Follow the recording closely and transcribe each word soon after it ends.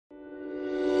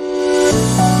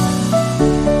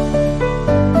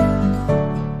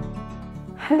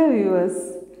viewers,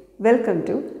 welcome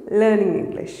to Learning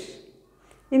English.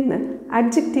 ഇന്ന്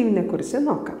adjectiveനെ കുറിച്ച്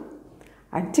നോക്കാം.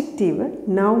 Adjective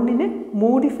nounനെ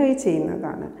modify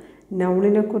ചെയ്യുന്നതാണ്.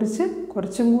 Nounനെ കുറിച്ച്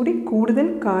കുറച്ചും കൂടി കൂടുതൽ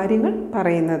കാര്യങ്ങൾ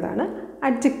പറയുന്നതാണ്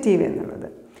adjective എന്നുള്ളത്.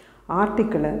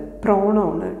 Article,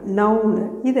 pronoun, noun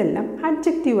ഇതെല്ലാം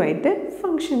adjective ആയിട്ട്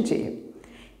ഫങ്ഷൻ ചെയ്യും.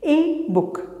 A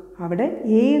book, അവിടെ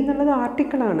A എന്നുള്ളത്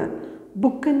ആർട്ടിക്കിൾ ആണ്,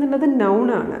 book എന്നുള്ളത് noun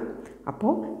ആണ്.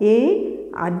 അപ്പോൾ A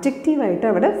adjective ആയിട്ട്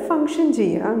അവിടെ ഫങ്ഷൻ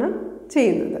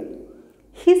ചെയ്യുന്നത്.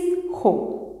 His home,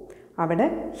 അവിടെ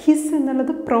his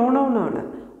എന്നുള്ളത് pronoun ആണ്,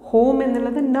 home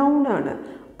എന്നുള്ളത് noun ആണ്.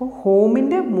 അപ്പോൾ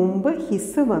ഹോമിൻ്റെ മുമ്പ്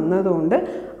ഹിസ് വന്നതുകൊണ്ട്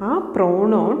ആ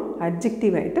pronoun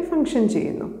adjective ആയിട്ട് ഫങ്ഷൻ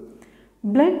ചെയ്യുന്നു.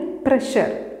 ബ്ലഡ്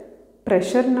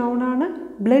പ്രഷർ noun ആണ്,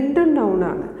 ബ്ലഡ് noun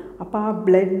ആണ്. അപ്പോൾ ആ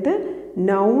ബ്ലഡ്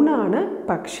noun ആണ്,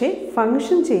 പക്ഷേ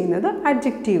ഫങ്ഷൻ ചെയ്യുന്നത്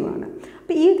adjective ആണ്.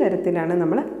 അപ്പോൾ ഈ തരത്തിലാണ്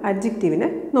നമ്മൾ adjectiveനെ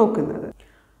നോക്കുന്നത്.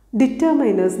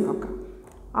 ഡിറ്റർമൈനേഴ്സ് നോക്കാം.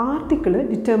 ആർട്ടിക്കിൾ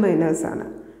ഡിറ്റർമൈനേഴ്സ് ആണ്,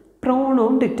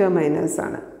 പ്രോണോൺ ഡിറ്റർമൈനേഴ്സ്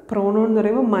ആണ്. പ്രോണോൺ എന്ന്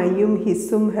പറയുമ്പോൾ മൈയും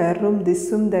ഹിസ്സും ഹെറും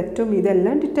ദിസ്സും ദറ്റും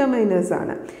ഇതെല്ലാം ഡിറ്റർമൈനേഴ്സ്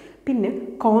ആണ്. പിന്നെ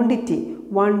ക്വാണ്ടിറ്റി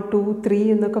 1, 2, 3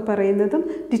 എന്നൊക്കെ പറയുന്നതും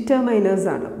ഡിറ്റർമൈനേഴ്സ്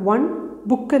ആണ്. 1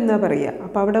 ബുക്ക് എന്നാ പറയുക,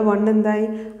 അപ്പോൾ അവിടെ 1 എന്തായി,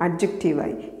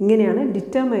 അഡ്ജക്റ്റീവായി. ഇങ്ങനെയാണ്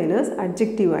ഡിറ്റർമൈനേഴ്സ്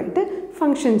അഡ്ജക്റ്റീവായിട്ട്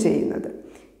ഫങ്ഷൻ ചെയ്യുന്നത്.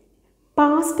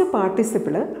 പാസ്റ്റ്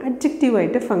പാർട്ടിസിപ്പിൾ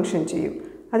അഡ്ജക്റ്റീവായിട്ട് ഫങ്ഷൻ ചെയ്യും.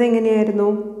 അതെങ്ങനെയായിരുന്നു?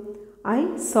 I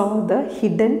so the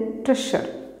hidden treasure.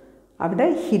 അവിടെ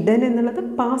ഹിഡൻ എന്നുള്ളത്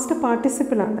പാസ്റ്റ്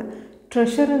പാർട്ടിസിപ്പിളാണ്,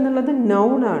 ട്രഷർ എന്നുള്ളത്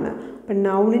നൗൺ ആണ്. അപ്പം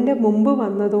നൗണിൻ്റെ മുമ്പ്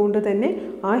വന്നതുകൊണ്ട് തന്നെ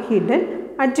ആ ഹിഡൻ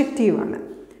അഡ്ജക്റ്റീവാണ്.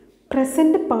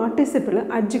 പ്രസൻറ്റ് പാർട്ടിസിപ്പിൾ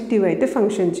അഡ്ജക്റ്റീവായിട്ട്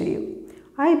ഫങ്ഷൻ ചെയ്യും.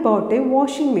 I boat A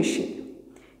washing machine.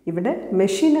 ഇവിടെ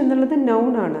മെഷീൻ എന്നുള്ളത്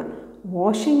നൗൺ ആണ്,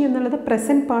 വാഷിംഗ് എന്നുള്ളത്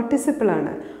പ്രസൻറ്റ്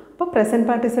പാർട്ടിസിപ്പിളാണ്. അപ്പോൾ പ്രസൻറ്റ്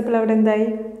പാർട്ടിസിപ്പിൾ അവിടെ എന്തായി,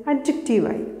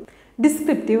 അഡ്ജക്റ്റീവായി.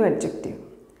 ഡിസ്ക്രിപ്റ്റീവ് അഡ്ജക്റ്റീവ്,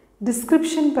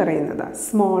 ഡിസ്ക്രിപ്ഷൻ പറയുന്നതാണ്.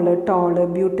 സ്മോള്, ടോള്,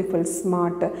 ബ്യൂട്ടിഫുൾ,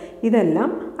 സ്മാർട്ട് ഇതെല്ലാം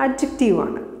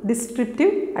അഡ്ജക്റ്റീവാണ്,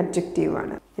 ഡിസ്ക്രിപ്റ്റീവ്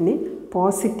അഡ്ജക്റ്റീവാണ്. ഇനി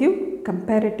പോസിറ്റീവ്,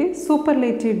 കമ്പാരറ്റീവ്,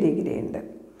 സൂപ്പർലേറ്റീവ് ഡിഗ്രി ഉണ്ട്.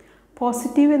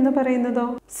 പോസിറ്റീവ് എന്ന് പറയുന്നതോ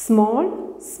small,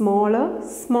 smaller,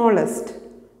 smallest,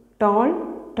 toll,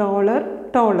 ടോളർ,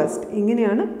 tallest.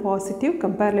 ഇങ്ങനെയാണ് പോസിറ്റീവ്,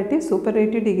 കമ്പാരറ്റീവ്,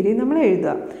 സൂപ്പർലേറ്റീവ് ഡിഗ്രി നമ്മൾ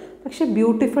എഴുതുക. പക്ഷേ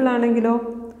ബ്യൂട്ടിഫുൾ ആണെങ്കിലോ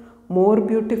more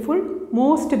beautiful,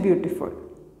 most beautiful.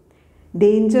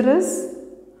 Dangerous,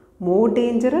 more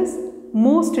dangerous,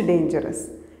 most dangerous.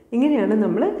 ഇങ്ങനെയാണ്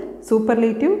നമ്മൾ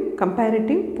സൂപ്പർലേറ്റീവ്,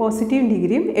 കമ്പാരറ്റീവ്, പോസിറ്റീവ്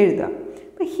ഡിഗ്രിയും എഴുതുക.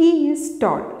 അപ്പോൾ ഹീ ഈസ്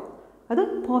ടോൾ, അത്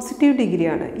പോസിറ്റീവ്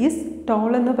ഡിഗ്രിയാണ്. ഈസ് ടോൾ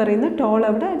എന്ന് പറയുന്ന ടോൾ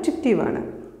അവിടെ അഡ്ജക്റ്റീവാണ്.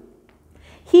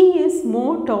 He is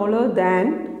more ടോളർ than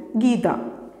Geetha,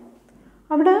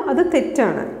 അവിടെ അത്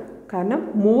തെറ്റാണ്. കാരണം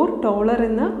മോർ ടോളർ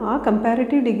എന്ന് ആ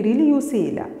കമ്പാരറ്റീവ് ഡിഗ്രിയിൽ യൂസ്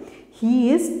ചെയ്യില്ല. ഹീ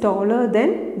ഈസ് ടോളർ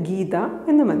ദാൻ ഗീത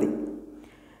എന്ന് മതി.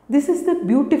 ദിസ് ഈസ് ദ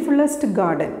ബ്യൂട്ടിഫുള്ളസ്റ്റ്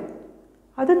ഗാർഡൻ,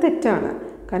 അത് തെറ്റാണ്.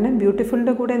 കാരണം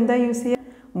ബ്യൂട്ടിഫുളിൻ്റെ കൂടെ എന്താ യൂസ് ചെയ്യുക,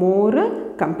 മോറ്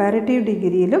കമ്പാരറ്റീവ്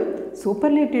ഡിഗ്രിയിലും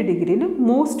സൂപ്പർലേറ്റീവ് ഡിഗ്രിയിലും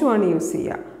മോസ്റ്റുമാണ് യൂസ്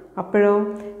ചെയ്യുക. അപ്പോഴോ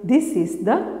this is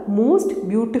the most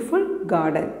beautiful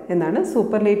garden എന്നാണ്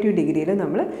സൂപ്പർലേറ്റീവ് ഡിഗ്രിയിൽ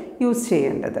നമ്മൾ യൂസ്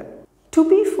ചെയ്യേണ്ടത്. ടു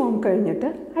ബി ഫോം കഴിഞ്ഞിട്ട്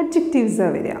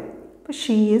അഡ്ജക്റ്റീവ്സാണ് വരിക. അപ്പോൾ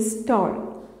she is toll,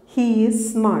 he is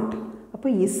smart. അപ്പോൾ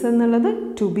ഈസ് എന്നുള്ളത്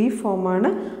ടു ബി ഫോമാണ്,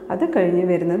 അത് കഴിഞ്ഞ്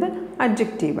വരുന്നത്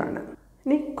അഡ്ജക്റ്റീവാണ്.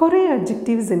 ഇനി കുറേ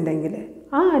അഡ്ജക്റ്റീവ്സ് ഉണ്ടെങ്കിൽ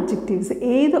ആ അഡ്ജക്റ്റീവ്സ്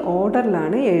ഏത്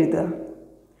ഓർഡറിലാണ് എഴുതുക?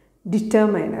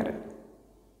 ഡിറ്റർമൈനർ,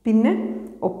 പിന്നെ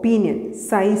opinion,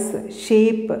 size,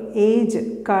 shape, age,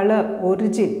 colour,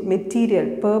 origin, material,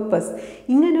 purpose,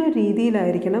 ഇങ്ങനെ ഒരു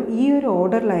രീതിയിലായിരിക്കണം, ഈ ഒരു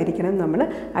ഓർഡറിലായിരിക്കണം നമ്മൾ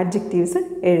അഡ്ജക്റ്റീവ്സ്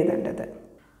എഴുതേണ്ടത്.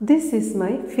 This is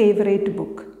my favourite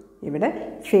book. ഇവിടെ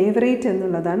ഫേവറേറ്റ്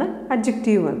എന്നുള്ളതാണ്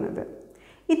അഡ്ജക്റ്റീവ് വന്നത്.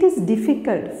 It is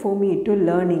difficult for me to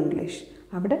learn English.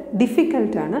 അവിടെ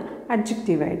ഡിഫിക്കൽട്ടാണ്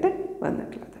അഡ്ജക്റ്റീവായിട്ട്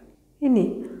വന്നിട്ടുള്ളത്. ഇനി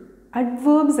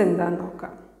അഡ്വേർബ്സ് എന്താണെന്ന്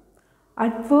നോക്കാം.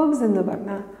 അഡ്വേർബ്സ് എന്ന്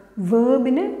പറഞ്ഞാൽ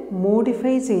വേർബിനെ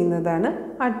മോഡിഫൈ ചെയ്യുന്നതാണ്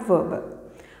അഡ്വേർബ്.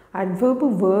 അഡ്വേർബ്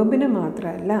വേർബിനെ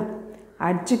മാത്രമല്ല,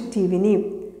 അഡ്ജക്റ്റീവിനെയും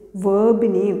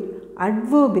വേർബിനെയും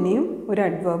അഡ്വേർബിനെയും ഒരു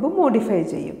അഡ്വേർബ് മോഡിഫൈ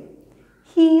ചെയ്യും.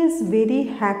 ഹീ ഈസ് വെരി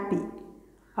ഹാപ്പി,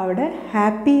 അവിടെ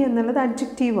ഹാപ്പി എന്നുള്ളത്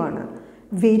അഡ്ജക്റ്റീവാണ്,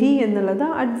 വെരി എന്നുള്ളത്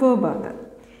അഡ്വേർബാണ്.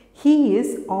 He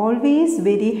is always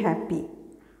very happy.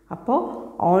 അപ്പോൾ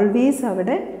ഓൾവേസ്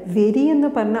അവിടെ വെരി എന്ന്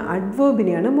പറഞ്ഞ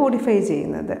അഡ്വേർബിനെയാണ് മോഡിഫൈ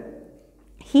ചെയ്യുന്നത്.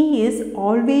 He is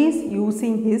always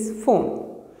using his phone.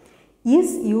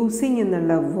 Is using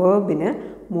എന്നുള്ള വേർബിനെ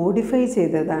മോഡിഫൈ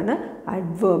ചെയ്തതാണ്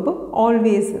അഡ്വേർബ്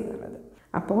ഓൾവേസ് എന്നുള്ളത്.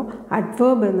 അപ്പോൾ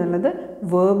അഡ്വേർബ് എന്നുള്ളത്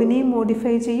വേർബിനെയും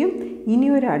മോഡിഫൈ ചെയ്യും, ഇനി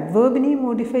ഒരു അഡ്വേർബിനെയും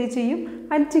മോഡിഫൈ ചെയ്യും,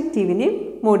 അഡ്ജക്റ്റീവിനെയും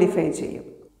മോഡിഫൈ ചെയ്യും.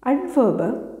 അഡ്വേർബ്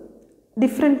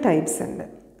ഡിഫറെൻറ്റ് ടൈപ്സ് ഉണ്ട്.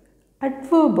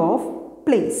 അഡ്വേർബ് ഓഫ്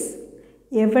പ്ലേസ്,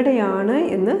 എവിടെയാണ്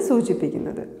എന്ന്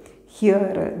സൂചിപ്പിക്കുന്നത്.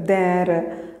 ഹിയർ,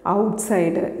 ദെയർ,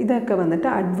 ഔട്ട്സൈഡ് ഇതൊക്കെ വന്നിട്ട്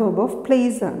അഡ്വേർബ് ഓഫ്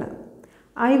പ്ലേസ് ആണ്.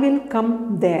 I will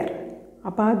come there.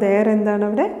 അപ്പോൾ ആ ദെയർ എന്താണ്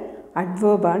അവിടെ?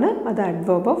 അഡ്വേർബാണ്. അത്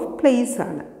അഡ്വേർബ് ഓഫ് പ്ലേസ്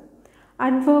ആണ്.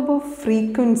 Adverb of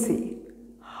frequency,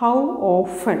 how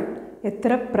often,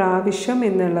 എത്ര പ്രാവശ്യം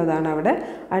എന്നുള്ളതാണ് അവിടെ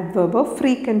അഡ്വേർബ് ഓഫ്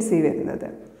ഫ്രീക്വൻസി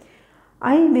വരുന്നത്.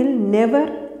 I will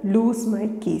never loose my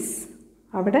keys.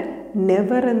 അവിടെ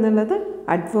നെവർ എന്നുള്ളത്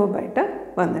അഡ്വേർബായിട്ട്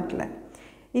വന്നിട്ടുള്ളത്.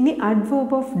 ഇനി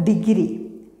അഡ്വേർബ് ഓഫ്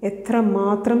ഡിഗ്രി, എത്ര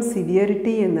മാത്രം സിവിയറിറ്റി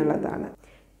എന്നുള്ളതാണ്.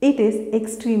 It is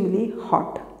extremely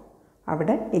hot.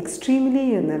 അവിടെ എക്സ്ട്രീംലി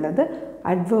എന്നുള്ളത്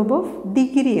അഡ്വേർബ് ഓഫ്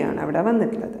ഡിഗ്രിയാണ് അവിടെ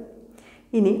വന്നിട്ടുള്ളത്.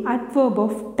 ഇനി adverb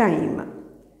of time,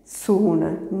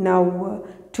 soon, now,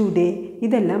 today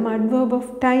ഇതെല്ലാം അഡ്വേർബ്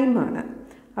ഓഫ് ടൈമാണ്.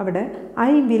 അവിടെ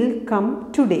ഐ വിൽ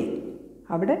കം ടുഡേ.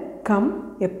 അവിടെ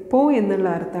കം എപ്പോൾ എന്നുള്ള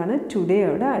അർത്ഥമാണ് ടുഡേ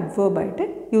അവിടെ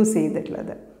അഡ്വേർബായിട്ട് യൂസ്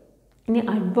ചെയ്തിട്ടുള്ളത്. ഇനി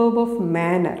adverb of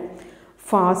manor,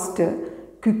 fast,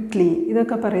 quickly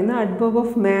ഇതൊക്കെ പറയുന്ന adverb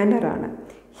of മാനറാണ്.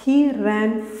 He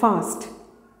Rann fast.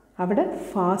 അവിടെ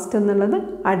ഫാസ്റ്റ് എന്നുള്ളത്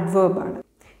അഡ്വേർബാണ്.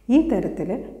 ഈ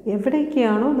തരത്തിൽ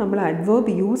എവിടേക്കാണോ നമ്മൾ അഡ്വേർബ്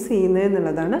യൂസ് ചെയ്യുന്നത്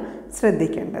എന്നുള്ളതാണ്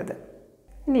ശ്രദ്ധിക്കേണ്ടത്.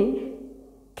 ഇനി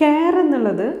കെയർ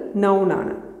എന്നുള്ളത്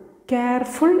നൗണാണ്.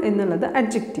 കെയർഫുൾ എന്നുള്ളത്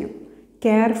അഡ്ജക്റ്റീവ്.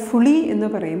 കെയർഫുള്ളി എന്ന്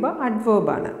പറയുമ്പോൾ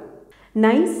അഡ്വേർബാണ്.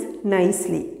 Nice,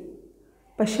 nicely.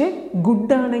 പക്ഷേ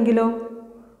ഗുഡ് ആണെങ്കിലോ?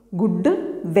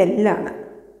 ഗുഡ് വെല്ലാണ്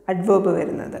അഡ്വേർബ്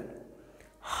വരുന്നത്.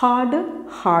 Hard,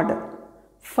 hard.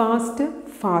 Fast,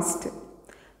 fast.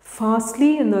 Fastly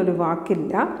എന്നൊരു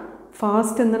വാക്കില്ല.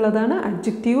 ഫാസ്റ്റ് എന്നുള്ളതാണ്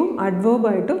അഡ്ജക്റ്റീവും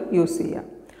അഡ്വേർബായിട്ടും യൂസ് ചെയ്യുക.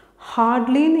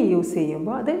 ഹാർഡ്ലി എന്ന് യൂസ്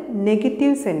ചെയ്യുമ്പോൾ അത്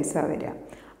നെഗറ്റീവ് സെൻസാണ് വരിക.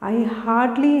 I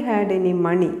hardly had any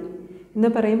money എന്ന്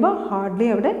പറയുമ്പോൾ ഹാർഡ്ലി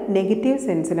അവിടെ നെഗറ്റീവ്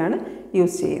സെൻസിലാണ്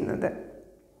യൂസ് ചെയ്യുന്നത്.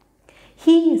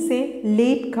 He is A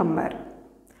late കമ്മർ.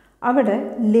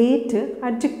 അവിടെ late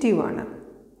അഡ്ജക്റ്റീവാണ്.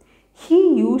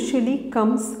 He usually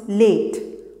comes late.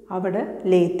 അവിടെ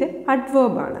late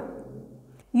അഡ്വേർബാണ്.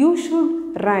 You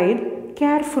should ride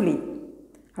carefully.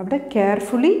 അവിടെ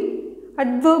carefully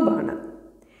അഡ്വേർബാണ്.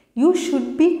 You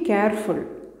should be careful.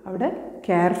 അവിടെ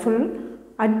കെയർഫുൾ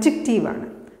അഡ്ജക്റ്റീവാണ്.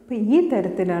 അപ്പോൾ ഈ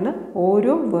തരത്തിലാണ്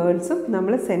ഓരോ വേർഡ്സും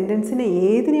നമ്മൾ സെൻറ്റൻസിനെ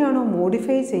ഏതിനെയാണോ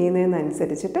മോഡിഫൈ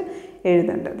ചെയ്യുന്നതെന്നനുസരിച്ചിട്ട്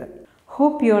എഴുതേണ്ടത്.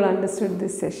 Hope you all understood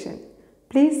this session.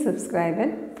 Please subscribe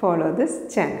and follow this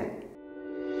channel.